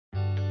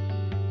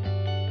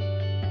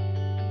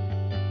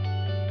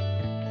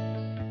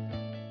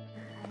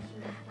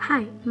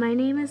Hi, my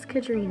name is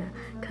Katrina,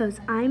 cause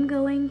I'm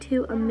going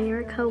to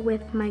America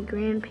with my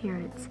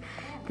grandparents.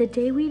 The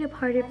day we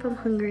departed from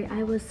Hungary,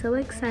 I was so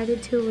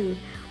excited to leave.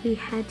 We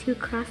had to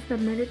cross the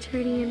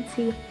Mediterranean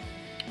Sea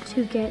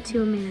to get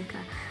to America.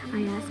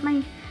 I asked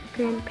my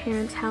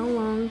grandparents how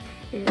long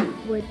it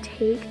would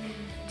take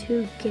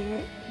to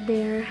get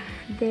there.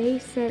 They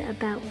said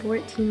about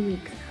 14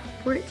 weeks.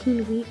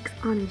 14 weeks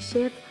on a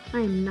ship?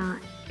 I am not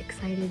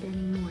excited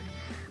anymore.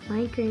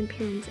 My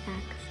grandparents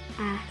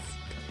asked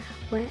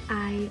what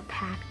I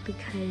packed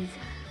because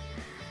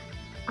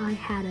I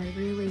had a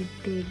really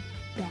big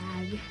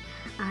bag.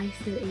 I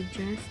said a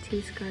dress,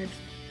 2 scarves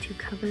to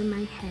cover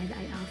my head.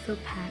 I also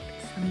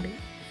packed some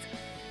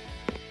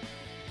boots.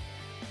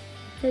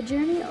 The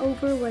journey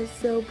over was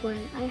so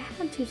boring. I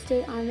had to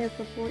stay on there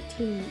for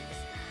 14 weeks.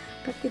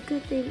 But the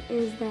good thing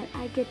is that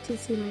I get to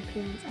see my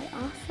parents.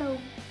 I also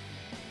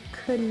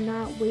could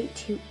not wait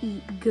to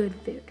eat good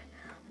food.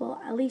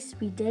 Well, at least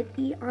we did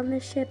eat on the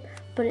ship,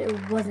 but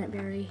it wasn't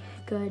very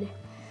good.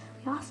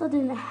 We also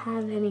didn't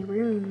have any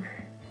room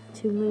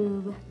to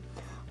move.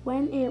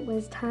 When it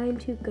was time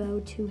to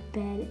go to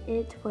bed,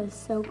 it was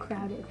so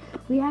crowded.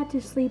 We had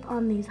to sleep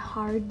on these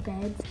hard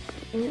beds.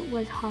 It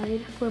was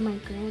hard for my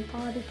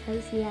grandpa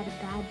because he had a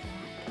bad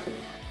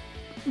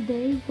back.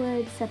 They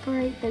would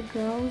separate the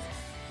girls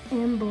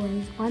and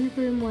boys. One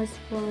room was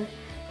for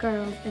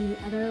girls and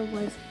the other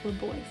was for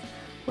boys.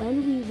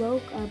 When we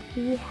woke up,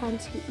 we had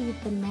to eat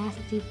the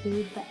nasty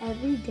food, but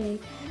every day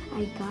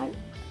I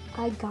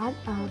got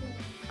up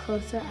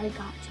closer, I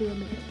got to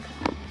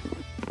America.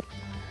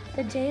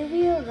 The day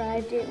we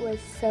arrived, it was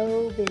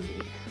so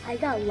busy. I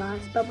got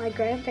lost, but my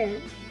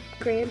grandparents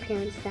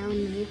found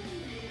me.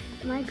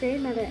 My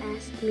grandmother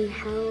asked me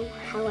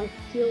how I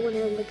feel when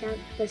I look at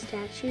the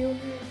Statue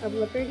of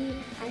Liberty.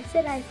 I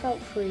said I felt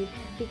free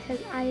because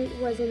I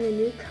was in a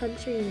new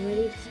country and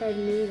ready to start a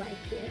new life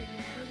here.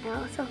 I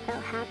also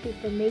felt happy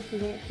for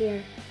making it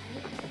here.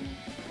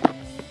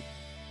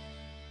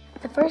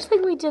 The first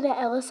thing we did at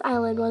Ellis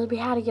Island was we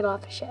had to get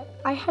off the ship.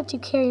 I had to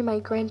carry my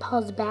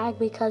grandpa's bag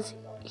because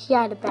he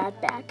had a bad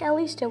back. At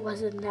least it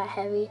wasn't that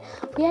heavy.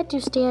 We had to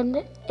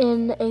stand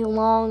in a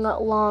long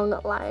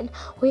line.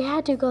 We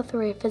had to go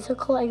through a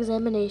physical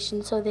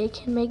examination so they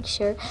can make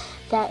sure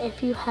that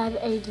if you have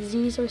a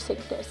disease or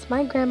sickness.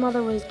 My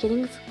grandmother was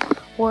getting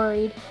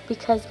worried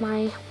because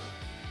my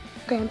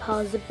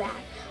grandpa's back.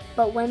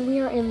 But when we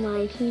were in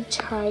line, he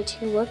tried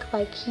to look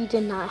like he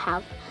did not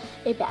have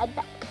a bad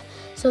back.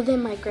 So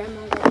then my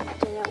grandmother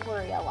didn't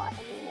worry a lot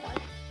anymore.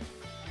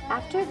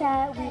 After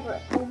that, we were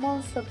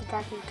almost so the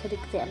doctor could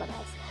examine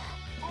us.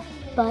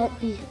 But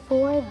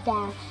before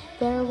that,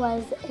 there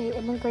was an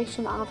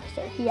immigration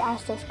officer. He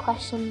asked us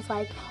questions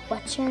like,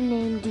 what's your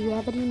name? Do you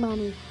have any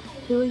money?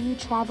 Who are you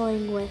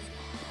traveling with?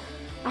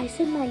 I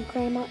said my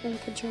grandma and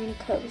Katrina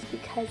Coves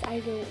because I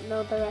didn't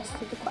know the rest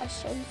of the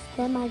questions.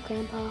 Then my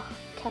grandpa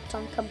kept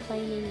on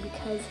complaining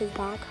because his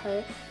back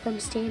hurt from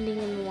standing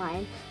in the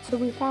line, so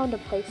we found a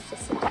place to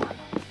sit down.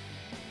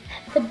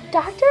 The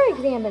doctor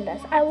examined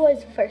us. I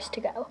was first to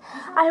go.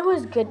 I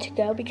was good to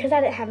go because I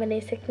didn't have any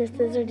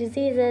sicknesses or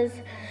diseases.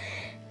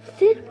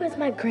 Then was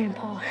my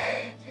grandpa.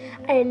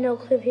 I had no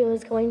clue if he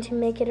was going to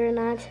make it or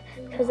not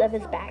because of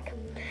his back.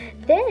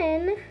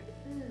 Then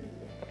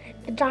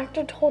the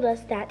doctor told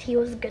us that he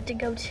was good to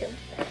go too.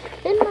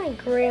 Then my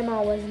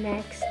grandma was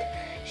next.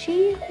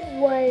 She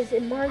was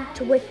marked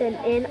with an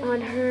N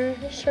on her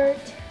shirt,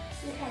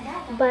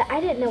 but I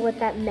didn't know what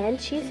that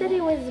meant. She said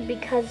it was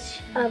because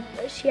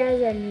she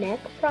has a neck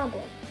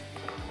problem.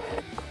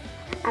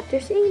 After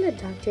seeing the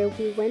doctor,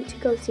 we went to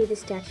go see the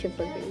Statue of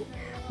Liberty.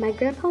 My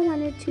grandpa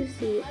wanted to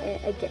see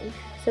it again,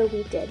 so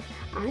we did.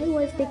 I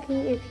was thinking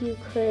if you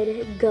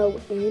could go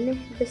in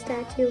the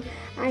statue.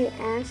 I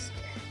asked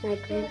my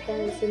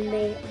grandparents and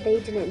they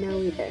didn't know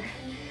either.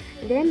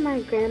 Then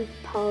my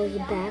grandpa's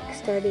back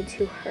started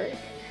to hurt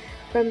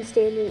from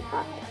standing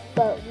up,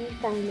 but we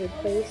found a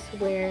place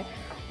where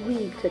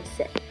we could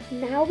sit.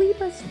 Now we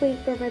must wait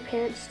for my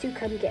parents to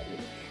come get me.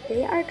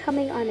 They are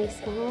coming on a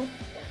small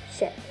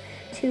ship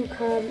to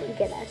come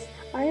get us.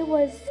 I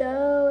was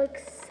so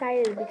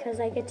excited because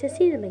I get to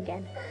see them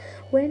again.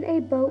 When a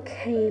boat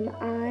came,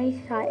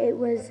 I thought it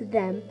was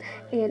them,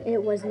 and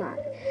it was not.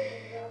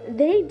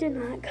 They did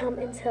not come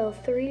until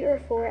 3 or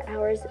 4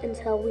 hours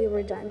until we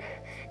were done.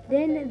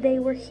 Then they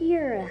were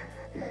here.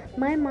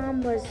 My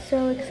mom was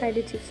so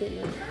excited to see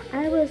me.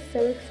 I was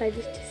so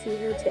excited to see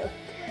her too.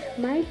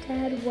 My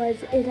dad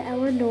was in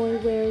Illinois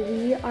where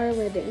we are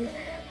living.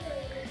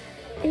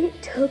 It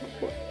took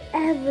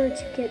forever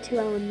to get to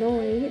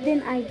Illinois.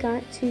 Then I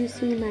got to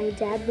see my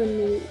dad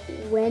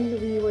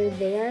when we were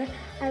there.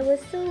 I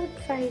was so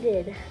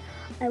excited.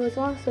 I was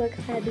also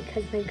excited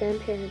because my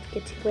grandparents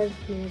get to live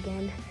with me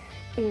again.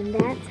 And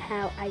that's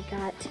how I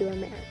got to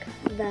America.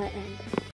 The end.